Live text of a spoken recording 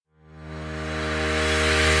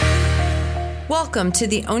Welcome to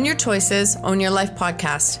the Own Your Choices, Own Your Life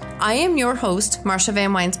podcast. I am your host, Marsha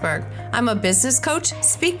Van Weinsberg. I'm a business coach,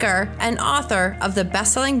 speaker, and author of the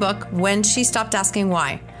best-selling book, When She Stopped Asking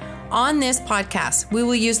Why. On this podcast, we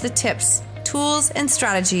will use the tips, tools, and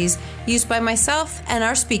strategies used by myself and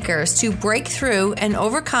our speakers to break through and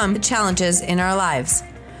overcome the challenges in our lives.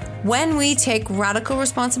 When we take radical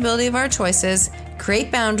responsibility of our choices,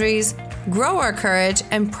 create boundaries, grow our courage,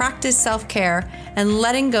 and practice self-care and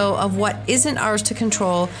letting go of what isn't ours to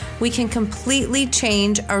control, we can completely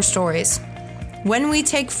change our stories. When we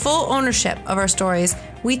take full ownership of our stories,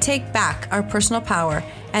 we take back our personal power,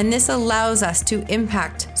 and this allows us to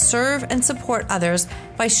impact, serve, and support others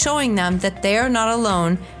by showing them that they are not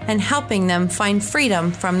alone and helping them find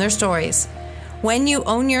freedom from their stories. When you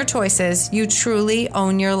own your choices, you truly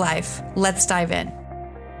own your life. Let's dive in.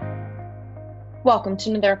 Welcome to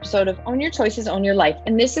another episode of Own Your Choices, Own Your Life.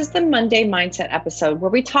 And this is the Monday Mindset episode where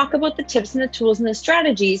we talk about the tips and the tools and the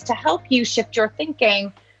strategies to help you shift your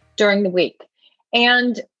thinking during the week.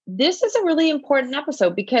 And this is a really important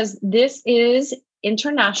episode because this is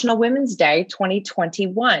International Women's Day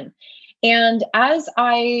 2021. And as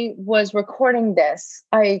I was recording this,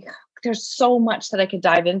 there's so much that I could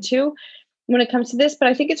dive into when it comes to this, but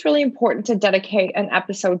I think it's really important to dedicate an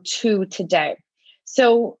episode to today.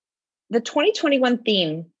 So the 2021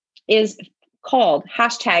 theme is called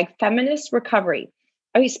 #Feminist Recovery.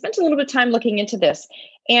 I spent a little bit of time looking into this,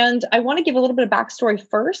 and I want to give a little bit of backstory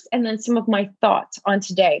first and then some of my thoughts on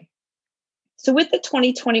today. So with the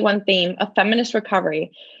 2021 theme of feminist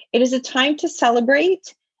recovery, it is a time to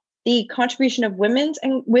celebrate the contribution of women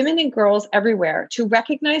and girls everywhere, to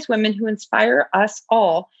recognize women who inspire us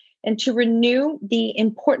all, and to renew the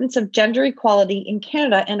importance of gender equality in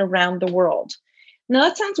Canada and around the world. Now,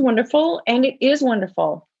 that sounds wonderful, and it is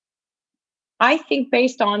wonderful. I think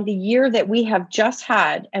based on the year that we have just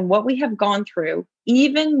had and what we have gone through,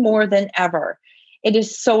 even more than ever, it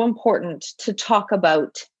is so important to talk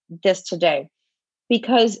about this today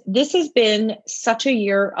because this has been such a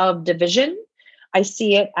year of division. I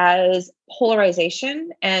see it as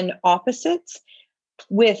polarization and opposites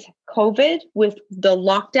with COVID, with the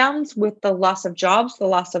lockdowns, with the loss of jobs, the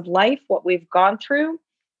loss of life, what we've gone through.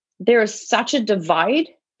 There is such a divide,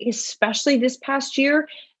 especially this past year,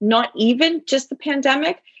 not even just the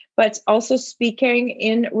pandemic, but also speaking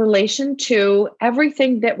in relation to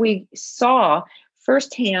everything that we saw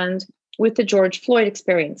firsthand with the George Floyd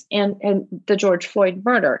experience and the George Floyd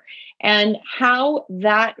murder, and how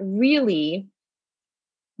that really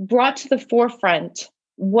brought to the forefront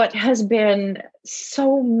what has been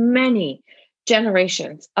so many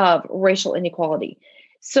generations of racial inequality.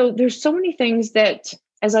 So there's so many things that,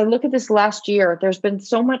 as I look at this last year, there's been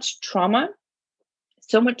so much trauma,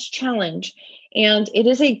 so much challenge, and it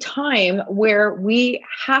is a time where we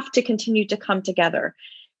have to continue to come together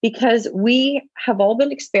because we have all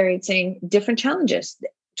been experiencing different challenges.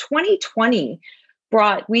 2020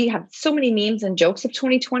 we have so many memes and jokes of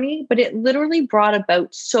 2020, but it literally brought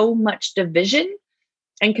about so much division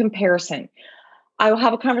and comparison. I will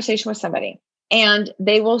have a conversation with somebody and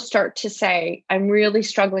they will start to say, I'm really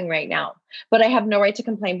struggling right now, but I have no right to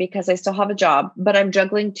complain because I still have a job, but I'm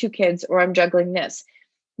juggling 2 kids or I'm juggling this.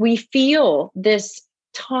 We feel this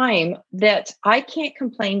time that I can't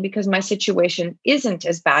complain because my situation isn't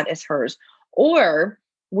as bad as hers, or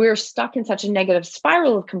we're stuck in such a negative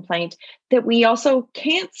spiral of complaint that we also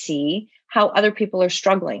can't see how other people are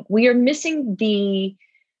struggling. We are missing the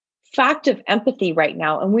fact of empathy right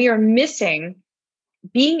now, and we are missing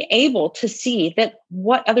being able to see that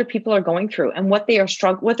what other people are going through and what their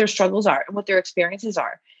struggles are and what their experiences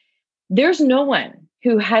are. There's no one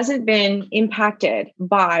who hasn't been impacted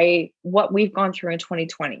by what we've gone through in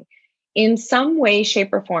 2020. In some way,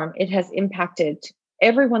 shape, or form, it has impacted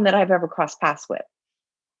everyone that I've ever crossed paths with.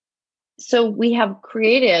 So we have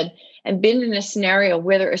created and been in a scenario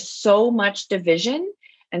where there is so much division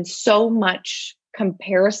and so much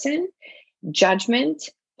comparison, judgment,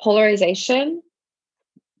 polarization,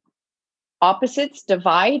 opposites,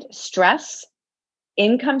 divide, stress,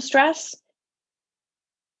 income stress,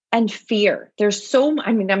 and fear.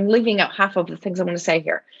 I'm leaving out half of the things I'm going to say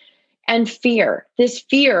here. And fear, this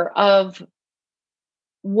fear of,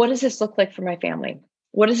 what does this look like for my family?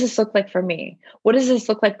 What does this look like for me? What does this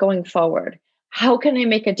look like going forward? How can I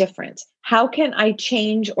make a difference? How can I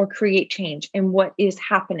change or create change in what is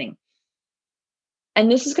happening?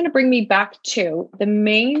 And this is going to bring me back to the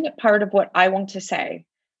main part of what I want to say.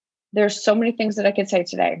 There's so many things that I could say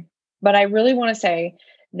today, but I really want to say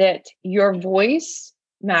that your voice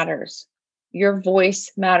matters. Your voice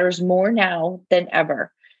matters more now than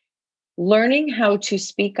ever. learning how to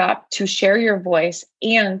speak up, to share your voice,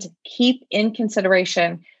 and keep in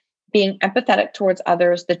consideration being empathetic towards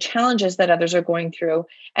others, the challenges that others are going through,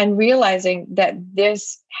 and realizing that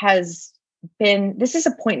this is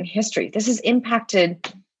a point in history. This has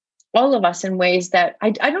impacted all of us in ways that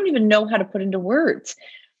I don't even know how to put into words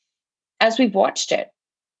as we've watched it.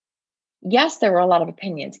 Yes, there were a lot of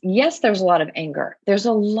opinions. Yes, there's a lot of anger. There's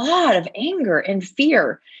a lot of anger and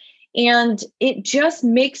fear. And it just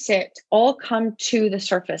makes it all come to the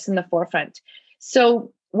surface in the forefront.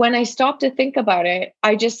 So when I stop to think about it,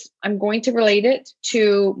 I'm going to relate it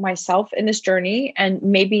to myself in this journey. And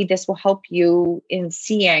maybe this will help you in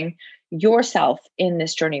seeing yourself in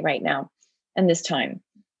this journey right now and this time.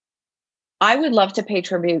 I would love to pay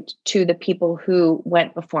tribute to the people who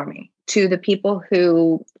went before me, to the people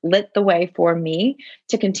who lit the way for me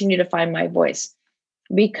to continue to find my voice.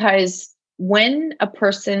 Because when a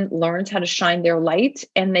person learns how to shine their light,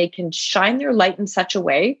 and they can shine their light in such a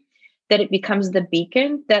way that it becomes the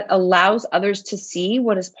beacon that allows others to see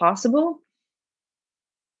what is possible,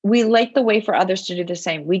 we light the way for others to do the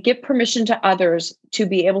same. We give permission to others to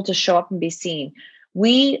be able to show up and be seen.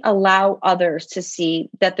 We allow others to see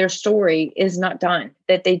that their story is not done,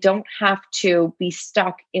 that they don't have to be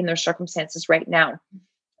stuck in their circumstances right now,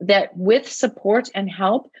 that with support and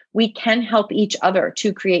help, we can help each other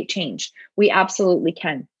to create change. We absolutely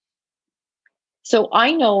can. So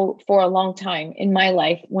I know for a long time in my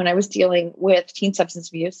life, when I was dealing with teen substance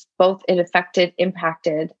abuse, both it affected,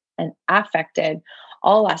 impacted, and affected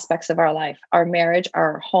all aspects of our life, our marriage,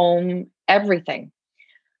 our home, everything.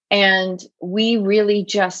 And we really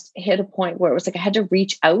just hit a point where it was like I had to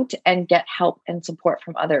reach out and get help and support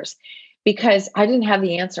from others because I didn't have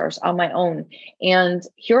the answers on my own. And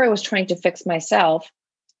here I was trying to fix myself,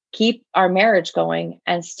 keep our marriage going,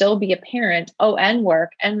 and still be a parent, and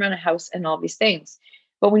work and run a house and all these things.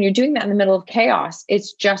 But when you're doing that in the middle of chaos,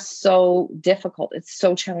 it's just so difficult. It's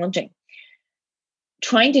so challenging.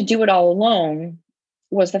 Trying to do it all alone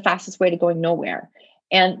was the fastest way to going nowhere.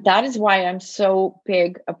 And that is why I'm so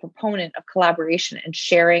big a proponent of collaboration and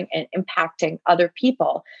sharing and impacting other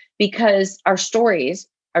people, because our stories,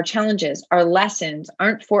 our challenges, our lessons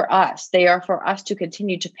aren't for us. They are for us to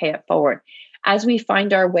continue to pay it forward. As we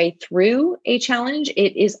find our way through a challenge,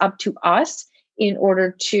 it is up to us in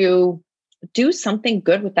order to do something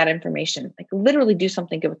good with that information, like literally do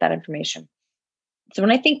something good with that information. So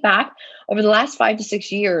when I think back over the last 5 to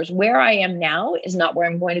 6 years, where I am now is not where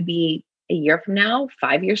I'm going to be a year from now,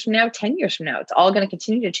 5 years from now, 10 years from now. It's all going to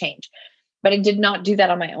continue to change. But I did not do that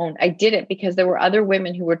on my own. I did it because there were other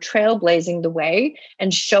women who were trailblazing the way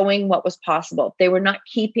and showing what was possible. They were not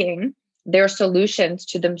keeping their solutions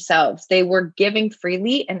to themselves. They were giving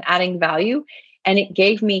freely and adding value. And it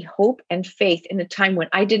gave me hope and faith in a time when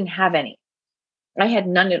I didn't have any. I had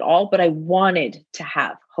none at all, but I wanted to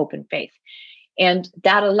have hope and faith. And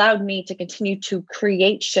that allowed me to continue to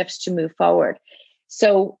create shifts to move forward.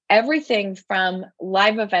 So everything from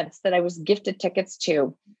live events that I was gifted tickets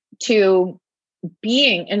to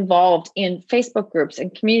being involved in Facebook groups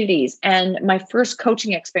and communities and my first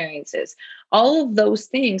coaching experiences, all of those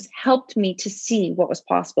things helped me to see what was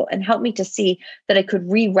possible and helped me to see that I could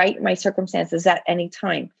rewrite my circumstances at any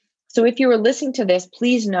time. So if you are listening to this,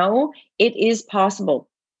 please know it is possible.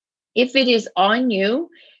 If it is on you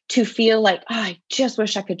to feel like, I just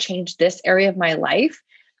wish I could change this area of my life,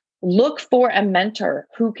 look for a mentor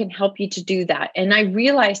who can help you to do that. And I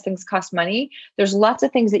realize things cost money. There's lots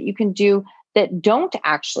of things that you can do that don't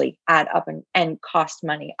actually add up and cost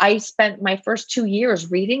money. I spent my first 2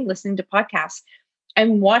 years reading, listening to podcasts,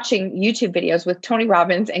 and watching YouTube videos with Tony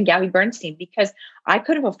Robbins and Gabby Bernstein because I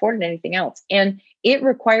couldn't have afforded anything else. And it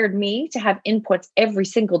required me to have inputs every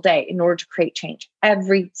single day in order to create change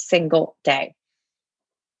every single day.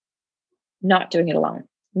 Not doing it alone.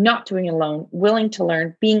 Not doing it alone, willing to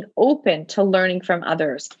learn, being open to learning from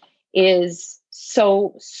others is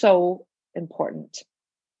so, so important.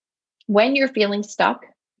 When you're feeling stuck,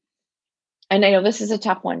 and I know this is a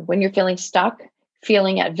tough one, when you're feeling stuck,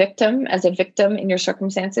 feeling as a victim in your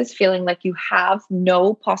circumstances, feeling like you have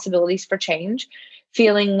no possibilities for change,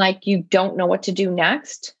 feeling like you don't know what to do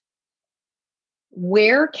next,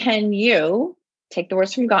 where can you, take the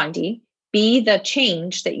words from Gandhi, be the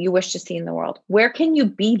change that you wish to see in the world? Where can you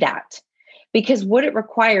be that? Because what it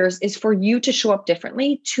requires is for you to show up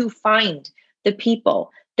differently, to find the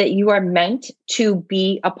people that you are meant to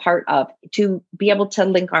be a part of, to be able to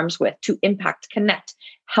link arms with, to impact, connect,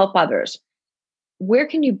 help others. Where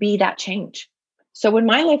can you be that change? So when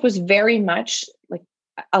my life was very much like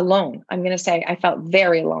alone, I'm going to say I felt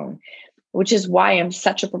very alone. which is why I'm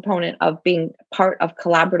such a proponent of being part of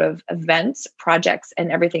collaborative events, projects,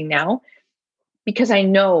 and everything now, because I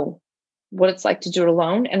know what it's like to do it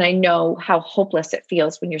alone. And I know how hopeless it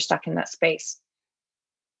feels when you're stuck in that space.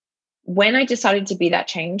 When I decided to be that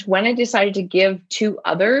change, when I decided to give to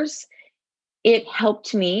others, it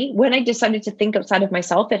helped me. When I decided to think outside of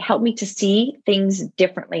myself, it helped me to see things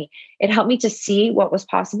differently. It helped me to see what was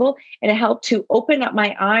possible. And it helped to open up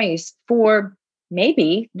my eyes for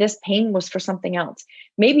maybe this pain was for something else.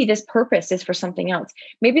 Maybe this purpose is for something else.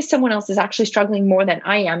 Maybe someone else is actually struggling more than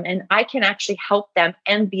I am, and I can actually help them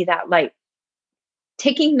and be that light.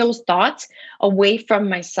 Taking those thoughts away from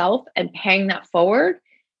myself and paying that forward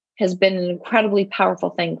has been an incredibly powerful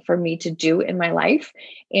thing for me to do in my life.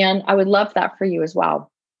 And I would love that for you as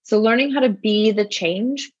well. So learning how to be the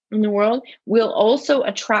change in the world will also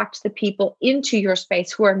attract the people into your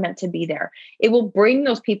space who are meant to be there. It will bring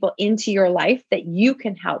those people into your life that you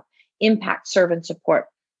can help, impact, serve, and support.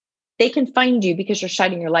 They can find you because you're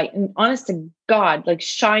shining your light. And honest to God, like,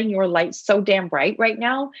 shine your light so damn bright right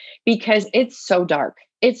now, because it's so dark.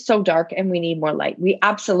 It's so dark and we need more light. We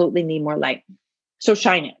absolutely need more light. So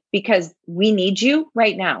shine it, because we need you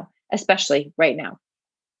right now, especially right now.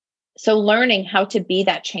 So learning how to be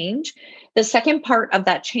that change. The second part of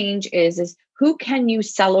that change is who can you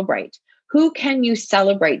celebrate? Who can you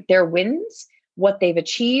celebrate their wins, what they've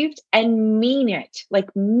achieved, and mean it?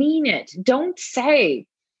 Like, mean it. Don't say,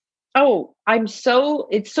 oh,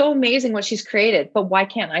 it's so amazing what she's created, but why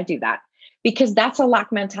can't I do that? Because that's a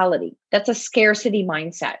lack mentality. That's a scarcity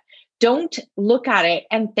mindset. Don't look at it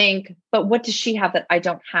and think, but what does she have that I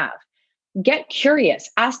don't have? Get curious,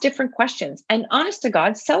 ask different questions, and honest to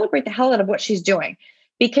God, celebrate the hell out of what she's doing.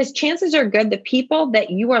 Because chances are good the people that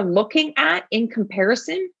you are looking at in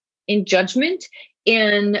comparison, in judgment,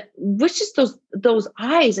 in which is those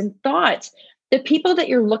eyes and thoughts, the people that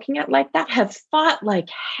you're looking at like that have fought like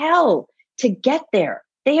hell to get there.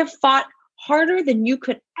 They have fought harder than you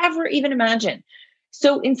could ever even imagine.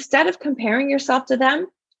 So instead of comparing yourself to them,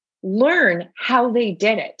 learn how they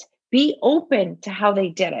did it. Be open to how they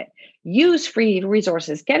did it. Use free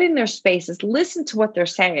resources, get in their spaces, listen to what they're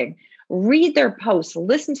saying, read their posts,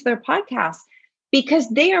 listen to their podcasts, because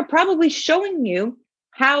they are probably showing you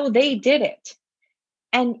how they did it.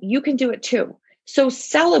 And you can do it too. So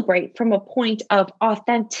celebrate from a point of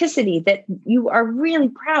authenticity, that you are really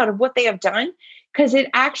proud of what they have done, because it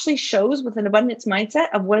actually shows with an abundance mindset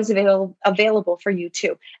of what is available for you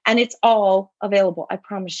too. And it's all available. I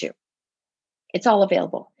promise you. It's all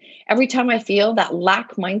available. Every time I feel that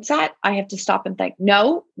lack mindset, I have to stop and think,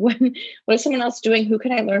 no, what is someone else doing? Who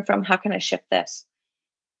can I learn from? How can I shift this?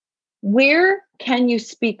 Where can you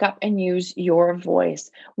speak up and use your voice?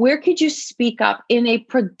 Where could you speak up in a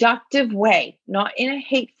productive way, not in a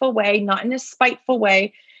hateful way, not in a spiteful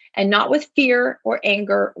way, and not with fear or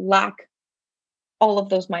anger, lack, all of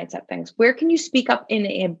those mindset things? Where can you speak up in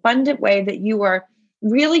an abundant way that you are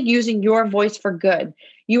really using your voice for good?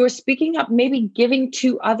 You are speaking up, maybe giving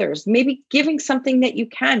to others, maybe giving something that you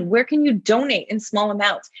can. Where can you donate in small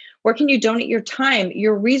amounts? Where can you donate your time,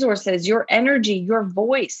 your resources, your energy, your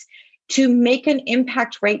voice to make an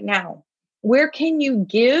impact right now? Where can you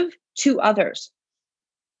give to others?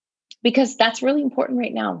 Because that's really important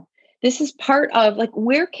right now. This is part of, like,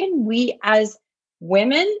 where can we as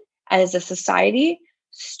women, as a society,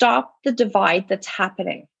 stop the divide that's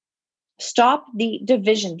happening? Stop the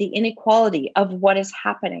division, the inequality of what is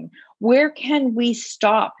happening. Where can we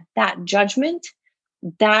stop that judgment,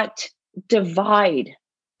 that divide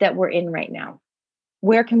that we're in right now?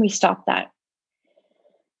 Where can we stop that?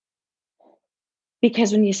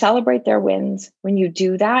 Because when you celebrate their wins, when you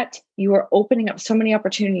do that, you are opening up so many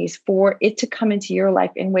opportunities for it to come into your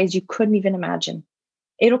life in ways you couldn't even imagine.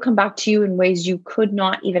 It'll come back to you in ways you could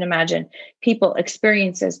not even imagine. People,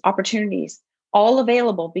 experiences, opportunities, all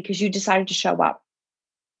available because you decided to show up.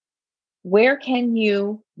 Where can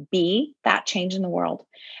you be that change in the world?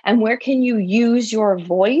 And where can you use your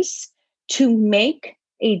voice to make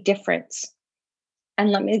a difference?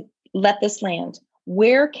 And let this land.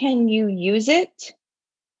 Where can you use it?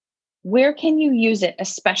 Where can you use it,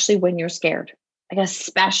 especially when you're scared? Like,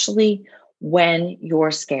 especially when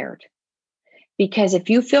you're scared. Because if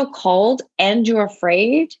you feel called and you're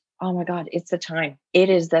afraid, oh my God, it's the time. It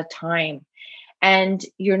is the time. And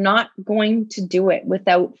you're not going to do it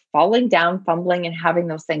without falling down, fumbling, and having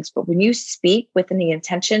those things. But when you speak within the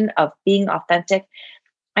intention of being authentic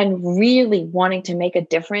and really wanting to make a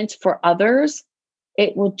difference for others,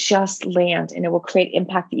 it will just land and it will create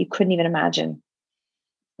impact that you couldn't even imagine.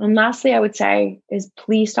 And lastly, I would say is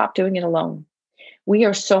please stop doing it alone. We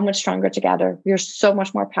are so much stronger together. We are so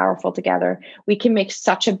much more powerful together. We can make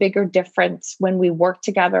such a bigger difference when we work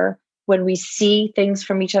together, when we see things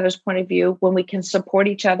from each other's point of view, when we can support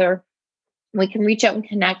each other, we can reach out and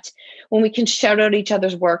connect, when we can shout out each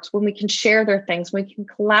other's works, when we can share their things, when we can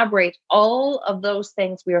collaborate, all of those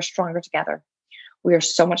things, we are stronger together. We are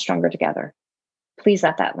so much stronger together. Please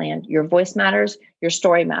let that land. Your voice matters. Your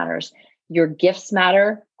story matters. Your gifts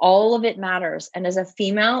matter. All of it matters. And as a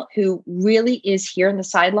female who really is here in the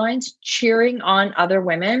sidelines, cheering on other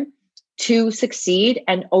women to succeed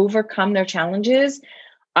and overcome their challenges,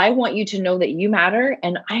 I want you to know that you matter,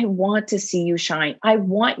 and I want to see you shine. I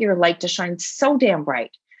want your light to shine so damn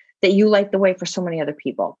bright that you light the way for so many other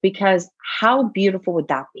people, because how beautiful would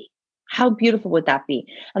that be? How beautiful would that be?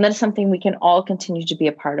 And that is something we can all continue to be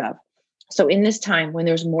a part of. So in this time when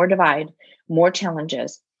there's more divide, more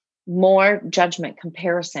challenges, more judgment,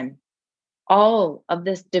 comparison, all of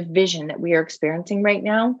this division that we are experiencing right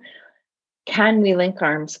now, can we link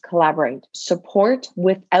arms, collaborate, support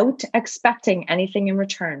without expecting anything in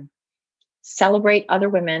return, celebrate other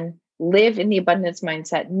women, live in the abundance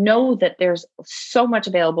mindset, know that there's so much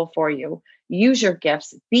available for you, use your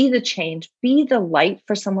gifts, be the change, be the light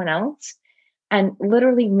for someone else, and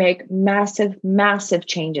literally make massive, massive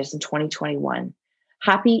changes in 2021.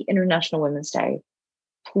 Happy International Women's Day.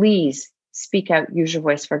 Please speak out, use your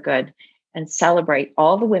voice for good, and celebrate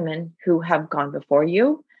all the women who have gone before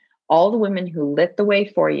you, all the women who lit the way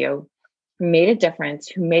for you, who made a difference,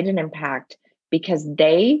 who made an impact, because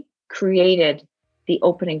they created the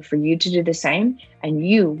opening for you to do the same, and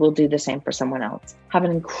you will do the same for someone else. Have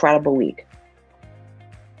an incredible week.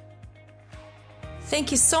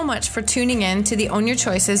 Thank you so much for tuning in to the Own Your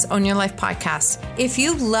Choices, Own Your Life podcast. If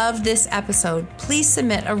you loved this episode, please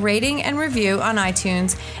submit a rating and review on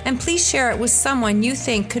iTunes, and please share it with someone you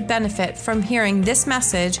think could benefit from hearing this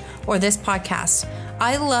message or this podcast.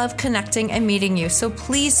 I love connecting and meeting you, so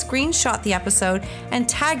please screenshot the episode and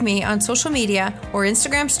tag me on social media or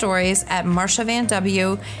Instagram stories at Marsha Van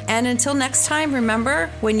W. And until next time, remember,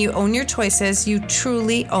 when you own your choices, you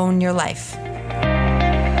truly own your life.